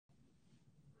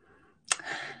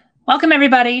Welcome,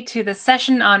 everybody, to the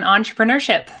session on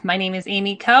entrepreneurship. My name is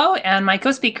Amy Ko, and my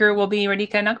co-speaker will be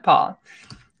Radhika Nagpal.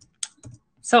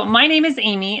 So my name is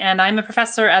Amy, and I'm a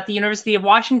professor at the University of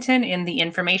Washington in the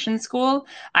Information School.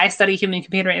 I study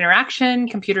human-computer interaction,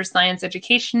 computer science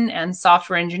education, and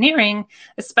software engineering,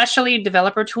 especially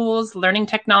developer tools, learning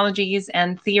technologies,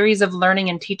 and theories of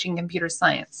learning and teaching computer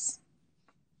science.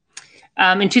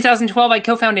 In 2012, I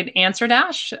co-founded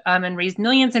AnswerDash and raised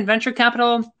millions in venture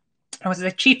capital. I was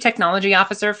the chief technology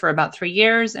officer for about 3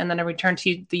 years, and then I returned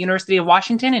to the University of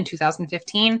Washington in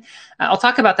 2015. I'll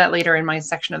talk about that later in my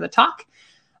section of the talk.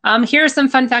 Here are some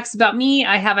fun facts about me.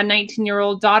 I have a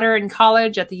 19-year-old daughter in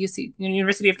college at the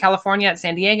University of California at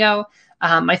San Diego.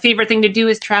 My favorite thing to do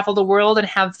is travel the world and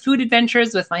have food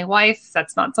adventures with my wife.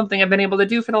 That's not something I've been able to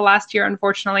do for the last year,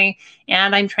 unfortunately.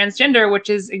 And I'm transgender, which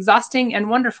is exhausting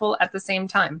and wonderful at the same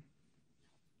time.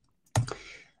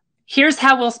 Here's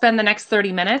how we'll spend the next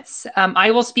 30 minutes.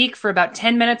 I will speak for about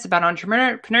 10 minutes about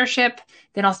entrepreneurship.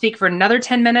 Then I'll speak for another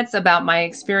 10 minutes about my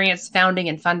experience founding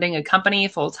and funding a company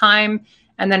full-time.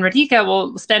 And then Radhika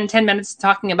will spend 10 minutes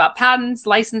talking about patents,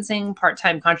 licensing,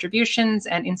 part-time contributions,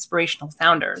 and inspirational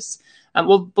founders.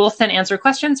 We'll both then answer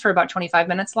questions for about 25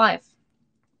 minutes live.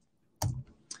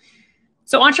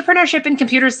 So entrepreneurship in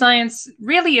computer science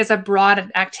really is a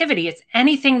broad activity. It's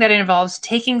anything that involves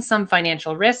taking some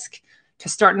financial risk to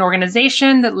start an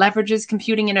organization that leverages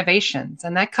computing innovations.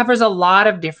 And that covers a lot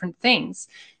of different things.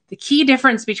 The key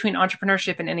difference between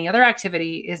entrepreneurship and any other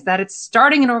activity is that it's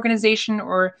starting an organization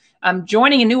or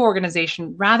joining a new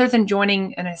organization rather than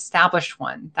joining an established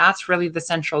one. That's really the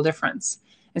central difference.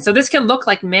 And so this can look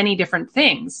like many different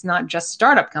things, not just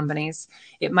startup companies.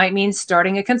 It might mean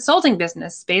starting a consulting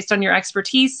business based on your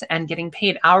expertise and getting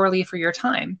paid hourly for your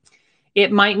time.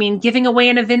 It might mean giving away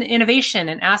an innovation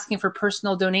and asking for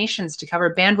personal donations to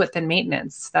cover bandwidth and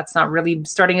maintenance. That's not really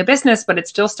starting a business, but it's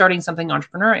still starting something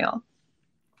entrepreneurial.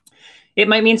 It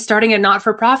might mean starting a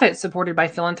not-for-profit supported by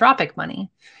philanthropic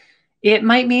money. It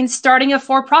might mean starting a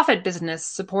for-profit business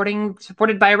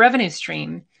supported by a revenue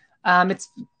stream. It's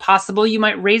possible you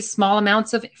might raise small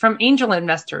amounts from angel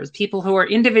investors, people who are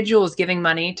individuals giving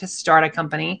money to start a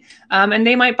company, and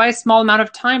they might buy a small amount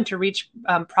of time to reach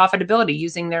profitability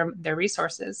using their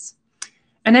resources.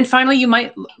 And then finally, you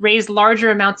might raise larger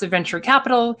amounts of venture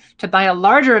capital to buy a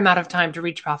larger amount of time to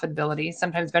reach profitability.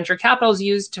 Sometimes venture capital is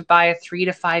used to buy a 3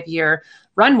 to 5 year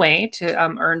runway to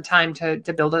earn time to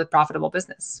build a profitable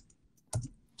business.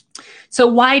 So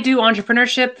why do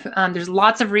entrepreneurship? There's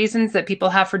lots of reasons that people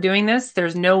have for doing this.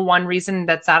 There's no one reason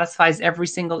that satisfies every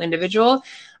single individual.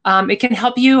 It can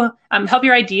help you help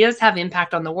your ideas have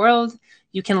impact on the world.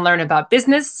 You can learn about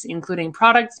business, including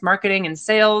products, marketing, and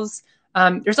sales.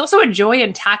 There's also a joy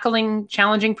in tackling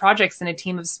challenging projects in a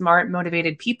team of smart,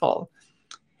 motivated people.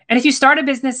 And if you start a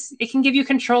business, it can give you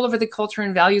control over the culture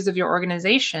and values of your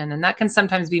organization. And that can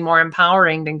sometimes be more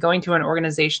empowering than going to an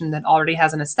organization that already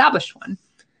has an established one.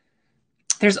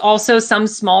 There's also some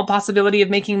small possibility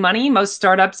of making money. Most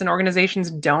startups and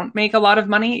organizations don't make a lot of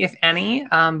money, if any,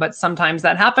 but sometimes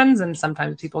that happens and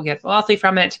sometimes people get wealthy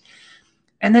from it.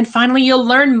 And then finally, you'll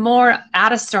learn more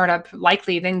at a startup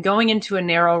likely than going into a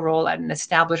narrow role at an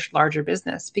established larger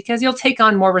business because you'll take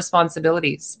on more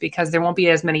responsibilities because there won't be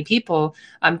as many people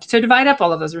to divide up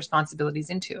all of those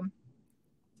responsibilities into.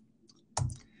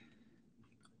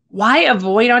 Why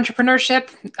avoid entrepreneurship?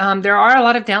 There are a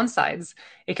lot of downsides.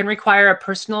 It can require a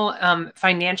personal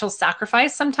financial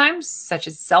sacrifice sometimes, such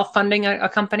as self-funding a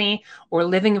company or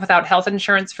living without health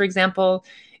insurance, for example,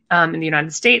 in the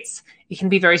United States. It can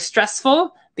be very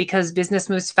stressful because business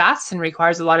moves fast and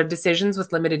requires a lot of decisions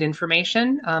with limited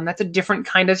information. That's a different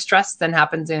kind of stress than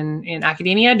happens in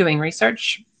academia doing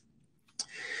research.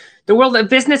 The world of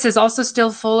business is also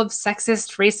still full of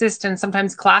sexist, racist, and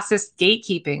sometimes classist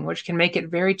gatekeeping, which can make it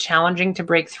very challenging to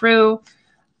break through.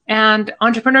 And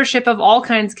entrepreneurship of all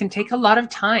kinds can take a lot of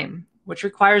time, which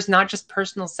requires not just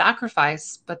personal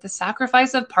sacrifice, but the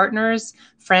sacrifice of partners,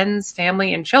 friends,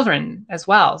 family, and children as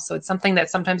well. So it's something that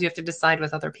sometimes you have to decide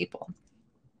with other people.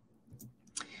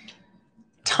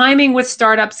 Timing with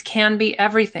startups can be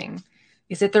everything.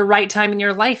 Is it the right time in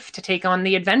your life to take on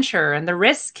the adventure and the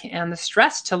risk and the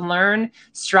stress to learn,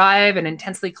 strive, and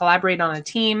intensely collaborate on a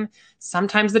team?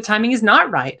 Sometimes the timing is not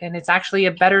right, and it's actually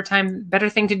a better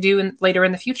thing to do later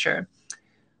in the future.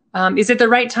 Is it the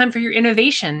right time for your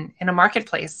innovation in a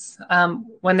marketplace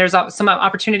when there's some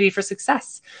opportunity for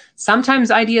success?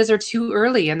 Sometimes ideas are too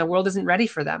early and the world isn't ready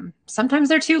for them. Sometimes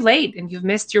they're too late and you've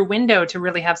missed your window to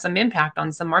really have some impact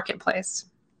on some marketplace.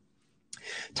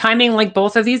 Timing like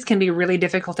both of these can be really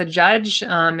difficult to judge,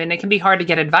 and it can be hard to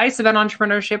get advice about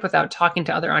entrepreneurship without talking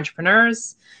to other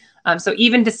entrepreneurs. So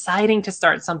even deciding to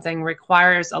start something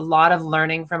requires a lot of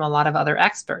learning from a lot of other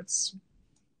experts.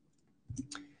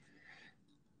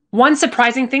 One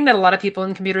surprising thing that a lot of people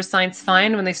in computer science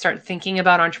find when they start thinking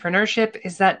about entrepreneurship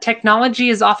is that technology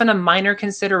is often a minor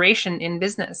consideration in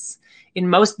business. In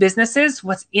most businesses,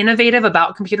 what's innovative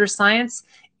about computer science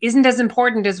isn't as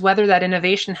important as whether that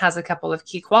innovation has a couple of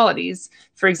key qualities.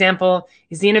 For example,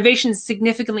 is the innovation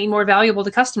significantly more valuable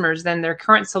to customers than their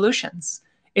current solutions?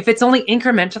 If it's only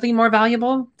incrementally more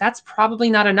valuable, that's probably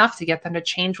not enough to get them to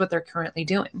change what they're currently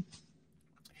doing.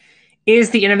 Is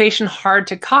the innovation hard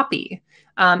to copy?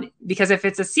 Because if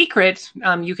it's a secret,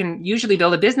 you can usually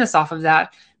build a business off of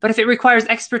that. But if it requires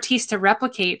expertise to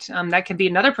replicate, that can be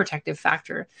another protective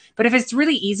factor. But if it's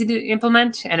really easy to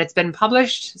implement and it's been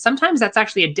published, sometimes that's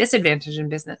actually a disadvantage in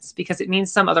business because it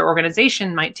means some other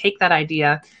organization might take that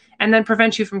idea and then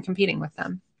prevent you from competing with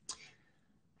them.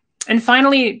 And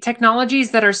finally,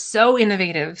 technologies that are so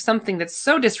innovative, something that's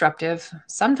so disruptive,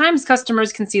 sometimes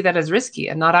customers can see that as risky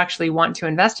and not actually want to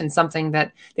invest in something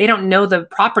that they don't know the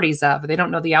properties of, they don't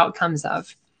know the outcomes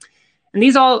of. And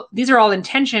these are all in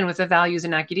tension with the values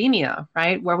in academia,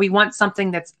 right? Where we want something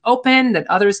that's open, that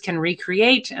others can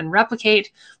recreate and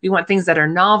replicate. We want things that are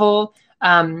novel.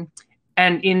 And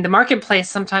in the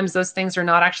marketplace, sometimes those things are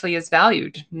not actually as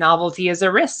valued. Novelty is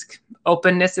a risk.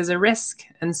 Openness is a risk.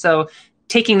 And so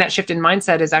taking that shift in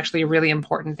mindset is actually a really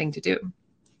important thing to do.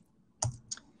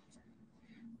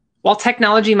 While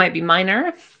technology might be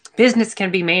minor, business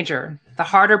can be major. The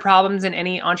harder problems in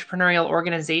any entrepreneurial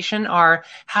organization are,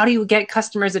 how do you get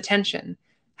customers' attention?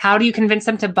 How do you convince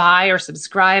them to buy or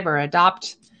subscribe or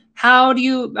adopt? How do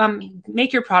you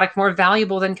make your product more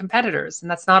valuable than competitors? And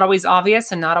that's not always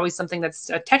obvious and not always something that's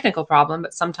a technical problem,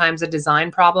 but sometimes a design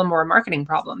problem or a marketing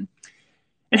problem.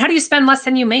 And how do you spend less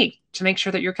than you make to make sure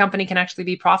that your company can actually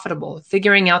be profitable?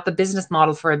 Figuring out the business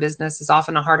model for a business is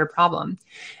often a harder problem.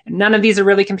 And none of these are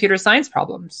really computer science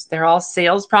problems. They're all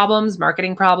sales problems,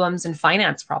 marketing problems, and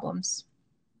finance problems.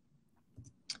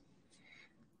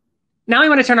 Now I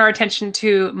want to turn our attention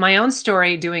to my own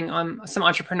story doing some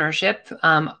entrepreneurship.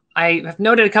 I have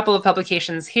noted a couple of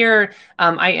publications here.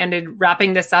 I ended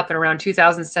wrapping this up in around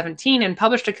 2017 and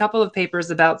published a couple of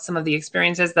papers about some of the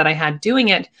experiences that I had doing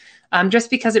it, just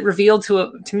because it revealed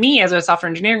to me as a software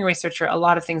engineering researcher a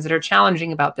lot of things that are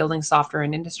challenging about building software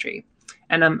in industry,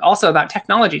 and also about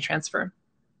technology transfer.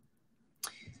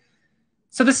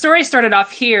 So the story started off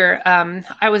here.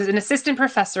 I was an assistant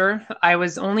professor. I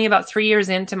was only about 3 years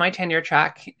into my tenure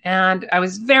track, and I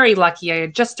was very lucky. I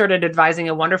had just started advising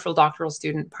a wonderful doctoral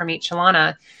student, Parmeet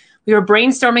Chalana. We were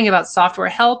brainstorming about software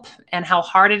help and how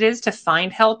hard it is to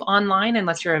find help online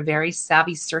unless you're a very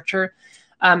savvy searcher.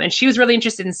 And she was really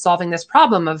interested in solving this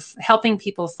problem of helping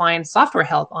people find software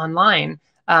help online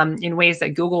in ways that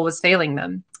Google was failing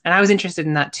them. And I was interested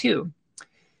in that too.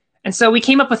 And so we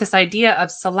came up with this idea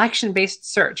of selection-based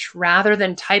search. Rather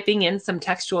than typing in some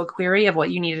textual query of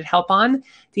what you needed help on,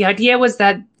 the idea was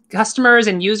that customers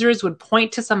and users would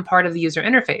point to some part of the user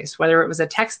interface, whether it was a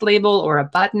text label or a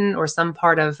button or some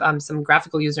part of some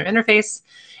graphical user interface,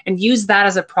 and use that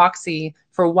as a proxy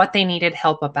for what they needed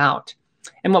help about.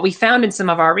 And what we found in some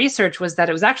of our research was that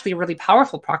it was actually a really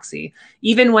powerful proxy.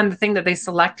 Even when the thing that they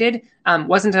selected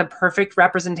wasn't a perfect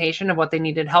representation of what they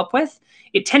needed help with,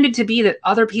 it tended to be that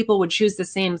other people would choose the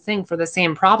same thing for the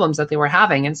same problems that they were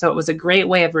having. And so it was a great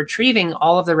way of retrieving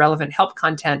all of the relevant help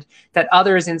content that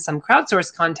others in some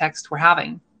crowdsourced context were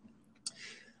having.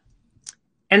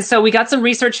 And so we got some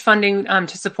research funding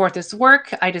to support this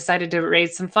work. I decided to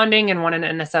raise some funding and won an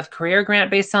NSF career grant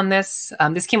based on this.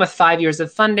 This came with 5 years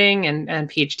of funding and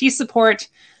PhD support.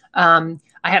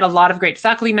 I had a lot of great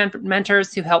faculty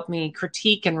mentors who helped me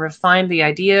critique and refine the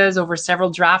ideas over several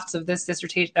drafts of this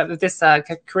dissertation, of this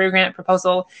career grant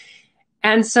proposal.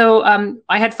 And so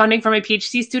I had funding from a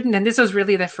PhD student, and this was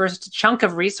really the first chunk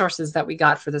of resources that we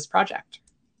got for this project.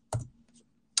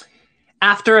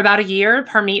 After about a year,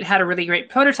 Parmeet had a really great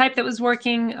prototype that was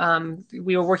working.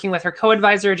 We were working with her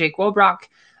co-advisor, Jake Wobrock,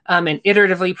 and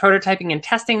iteratively prototyping and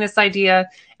testing this idea.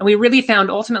 And we really found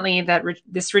ultimately that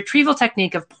this retrieval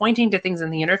technique of pointing to things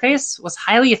in the interface was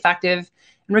highly effective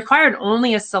and required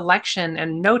only a selection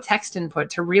and no text input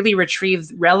to really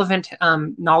retrieve relevant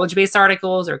knowledge-based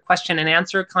articles or question and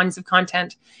answer kinds of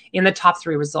content in the top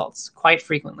 3 results quite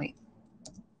frequently.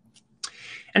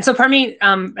 And so Parmeet,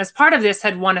 as part of this,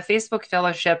 had won a Facebook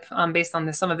fellowship based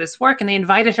on some of this work, and they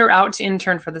invited her out to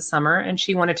intern for the summer, and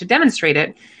she wanted to demonstrate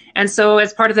it. And so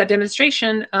as part of that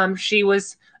demonstration, she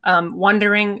was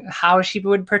wondering how she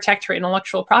would protect her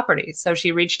intellectual property. So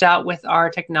she reached out with our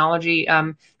technology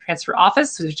transfer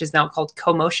office, which is now called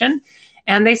CoMotion,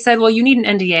 And they said, well, you need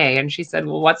an NDA. And she said,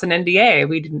 well, what's an NDA?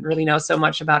 We didn't really know so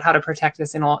much about how to protect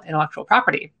this intellectual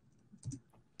property.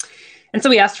 And so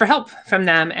we asked for help from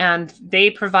them, and they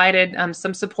provided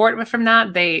some support from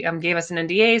that. They gave us an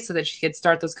NDA so that she could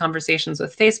start those conversations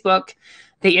with Facebook.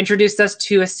 They introduced us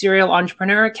to a serial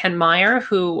entrepreneur, Ken Meyer,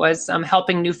 who was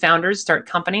helping new founders start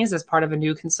companies as part of a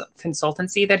new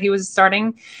consultancy that he was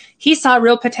starting. He saw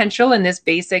real potential in this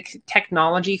basic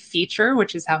technology feature,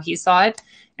 which is how he saw it,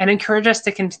 and encouraged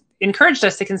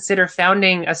us to consider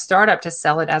founding a startup to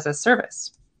sell it as a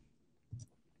service.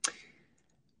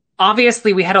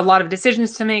 Obviously, we had a lot of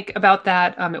decisions to make about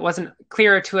that. It wasn't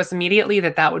clear to us immediately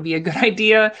that that would be a good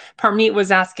idea. Parmeet was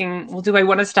asking, well, do I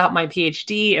want to stop my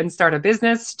PhD and start a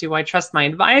business? Do I trust my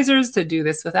advisors to do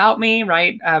this without me,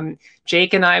 right?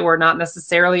 Jake and I were not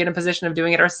necessarily in a position of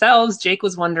doing it ourselves. Jake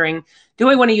was wondering, do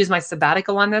I want to use my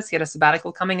sabbatical on this? He had a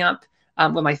sabbatical coming up.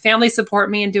 Will my family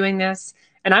support me in doing this?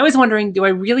 And I was wondering, do I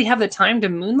really have the time to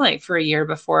moonlight for a year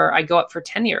before I go up for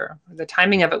tenure? The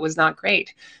timing of it was not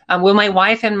great. Will my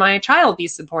wife and my child be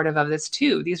supportive of this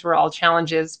too? These were all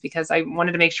challenges because I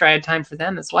wanted to make sure I had time for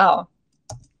them as well.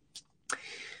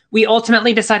 We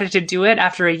ultimately decided to do it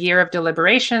after a year of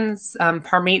deliberations.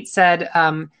 Parmeet said,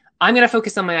 I'm going to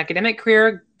focus on my academic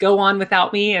career, go on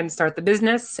without me and start the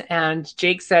business. And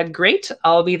Jake said, great,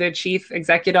 I'll be the chief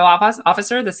executive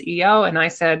officer, the CEO. And I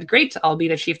said, great, I'll be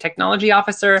the chief technology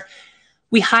officer.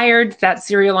 We hired that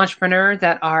serial entrepreneur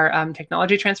that our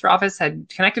technology transfer office had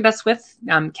connected us with,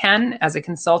 Ken, as a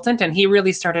consultant. And he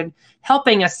really started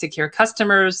helping us secure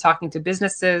customers, talking to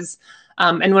businesses.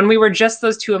 And when we were just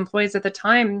those two employees at the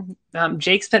time,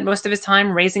 Jake spent most of his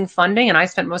time raising funding, and I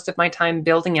spent most of my time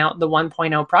building out the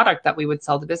 1.0 product that we would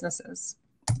sell to businesses.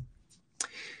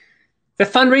 The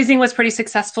fundraising was pretty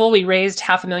successful. We raised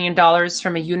 $500,000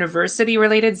 from a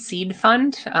university-related seed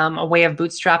fund, a way of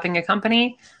bootstrapping a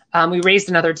company. We raised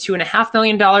another $2.5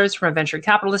 million from a venture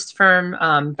capitalist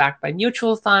firm backed by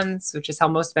mutual funds, which is how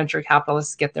most venture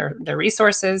capitalists get their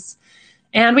resources.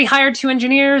 And we hired 2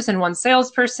 engineers and 1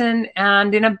 salesperson.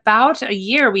 And in about a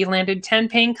year, we landed 10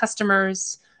 paying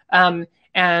customers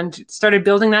and started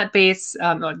building that base.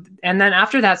 And then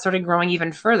after that, started growing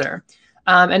even further.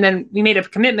 And then we made a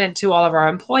commitment to all of our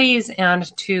employees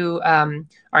and to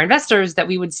our investors that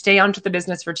we would stay onto the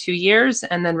business for 2 years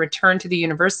and then return to the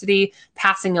university,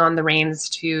 passing on the reins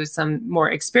to some more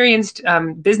experienced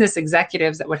business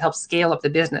executives that would help scale up the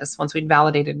business once we'd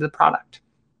validated the product.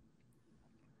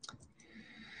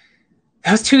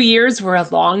 Those 2 years were a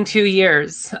long 2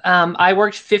 years. I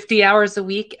worked 50 hours a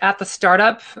week at the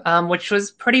startup, which was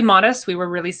pretty modest. We were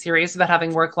really serious about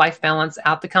having work-life balance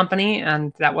at the company,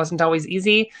 and that wasn't always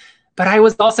easy. But I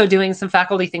was also doing some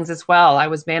faculty things as well. I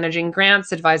was managing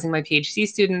grants, advising my PhD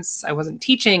students. I wasn't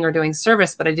teaching or doing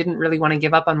service, but I didn't really want to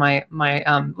give up on my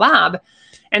lab.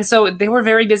 And so they were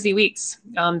very busy weeks.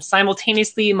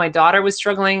 Simultaneously, my daughter was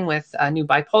struggling with a new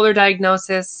bipolar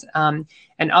diagnosis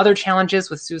and other challenges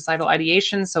with suicidal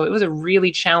ideation. So it was a really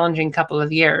challenging couple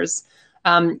of years.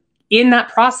 In that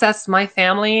process, my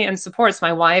family and supports,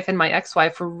 my wife and my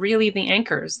ex-wife, were really the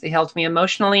anchors. They helped me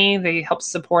emotionally. They helped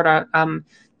support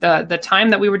the time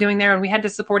that we were doing there, and we had to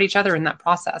support each other in that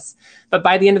process. But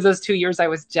by the end of those 2 years, I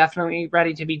was definitely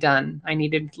ready to be done. I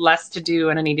needed less to do,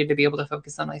 and I needed to be able to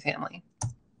focus on my family.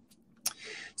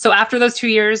 So after those 2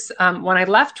 years, when I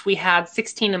left, we had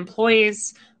 16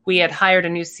 employees. We had hired a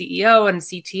new CEO and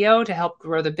CTO to help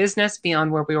grow the business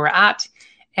beyond where we were at.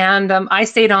 And I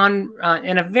stayed on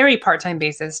in a very part-time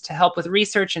basis to help with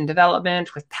research and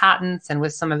development, with patents, and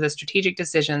with some of the strategic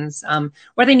decisions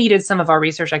where they needed some of our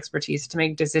research expertise to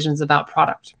make decisions about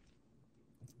product.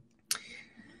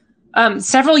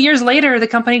 Several years later, the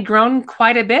company had grown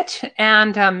quite a bit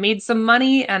and made some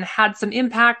money and had some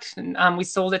impact. We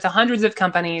sold it to hundreds of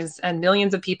companies, and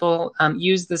millions of people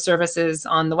used the services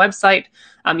on the website.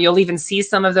 You'll even see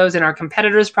some of those in our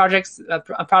competitors' products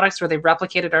where they've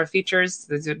replicated our features.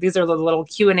 These are the little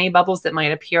Q&A bubbles that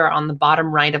might appear on the bottom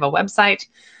right of a website.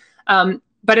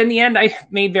 But in the end, I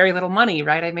made very little money,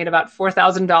 right? I made about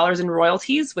 $4,000 in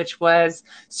royalties, which was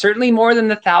certainly more than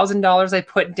the $1,000 I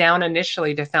put down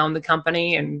initially to found the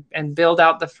company and build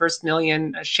out the first 1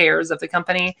 million shares of the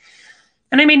company.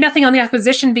 And I made nothing on the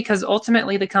acquisition because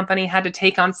ultimately the company had to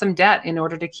take on some debt in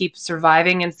order to keep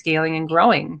surviving and scaling and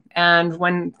growing. And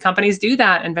when companies do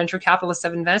that and venture capitalists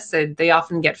have invested, they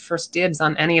often get first dibs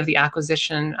on any of the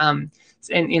acquisition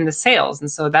in the sales. And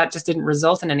so that just didn't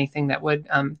result in anything that would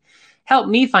help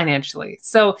me financially.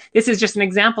 So this is just an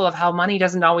example of how money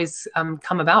doesn't always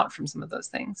come about from some of those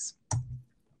things.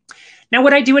 Now,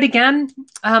 would I do it again?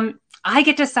 I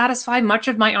get to satisfy much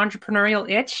of my entrepreneurial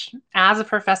itch as a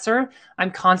professor.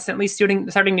 I'm constantly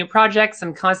starting new projects.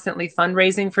 I'm constantly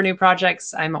fundraising for new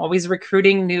projects. I'm always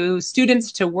recruiting new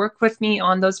students to work with me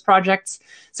on those projects.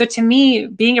 So to me,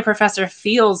 being a professor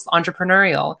feels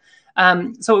entrepreneurial.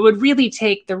 So it would really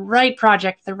take the right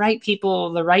project, the right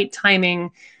people, the right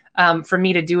timing for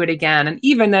me to do it again. And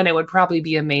even then, it would probably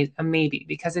be a maybe,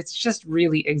 because it's just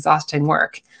really exhausting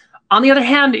work. On the other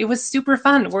hand, it was super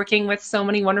fun working with so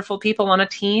many wonderful people on a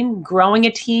team, growing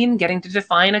a team, getting to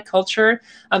define a culture.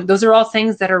 Those are all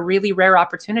things that are really rare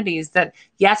opportunities that,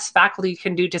 yes, faculty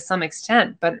can do to some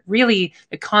extent, but really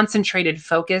the concentrated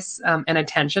focus and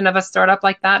attention of a startup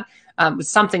like that was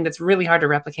something that's really hard to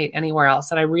replicate anywhere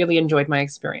else. And I really enjoyed my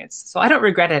experience. So I don't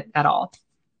regret it at all.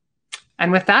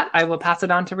 And with that, I will pass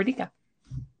it on to Radhika.